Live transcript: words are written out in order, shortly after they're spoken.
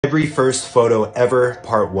Every first photo ever,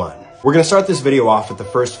 part 1. We're going to start this video off with the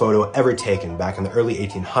first photo ever taken back in the early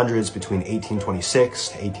 1800s between 1826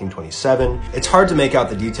 to 1827. It's hard to make out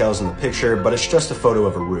the details in the picture, but it's just a photo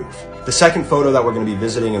of a roof. The second photo that we're going to be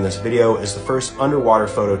visiting in this video is the first underwater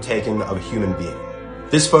photo taken of a human being.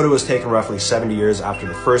 This photo was taken roughly 70 years after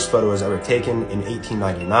the first photo was ever taken in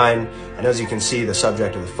 1899, and as you can see, the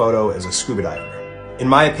subject of the photo is a scuba diver. In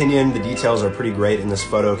my opinion, the details are pretty great in this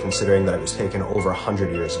photo considering that it was taken over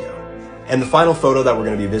 100 years ago. And the final photo that we're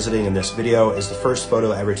going to be visiting in this video is the first photo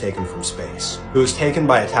ever taken from space. It was taken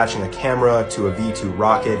by attaching a camera to a V-2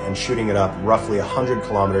 rocket and shooting it up roughly 100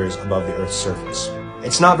 kilometers above the Earth's surface.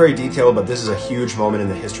 It's not very detailed, but this is a huge moment in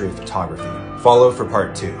the history of photography. Follow for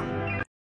part 2.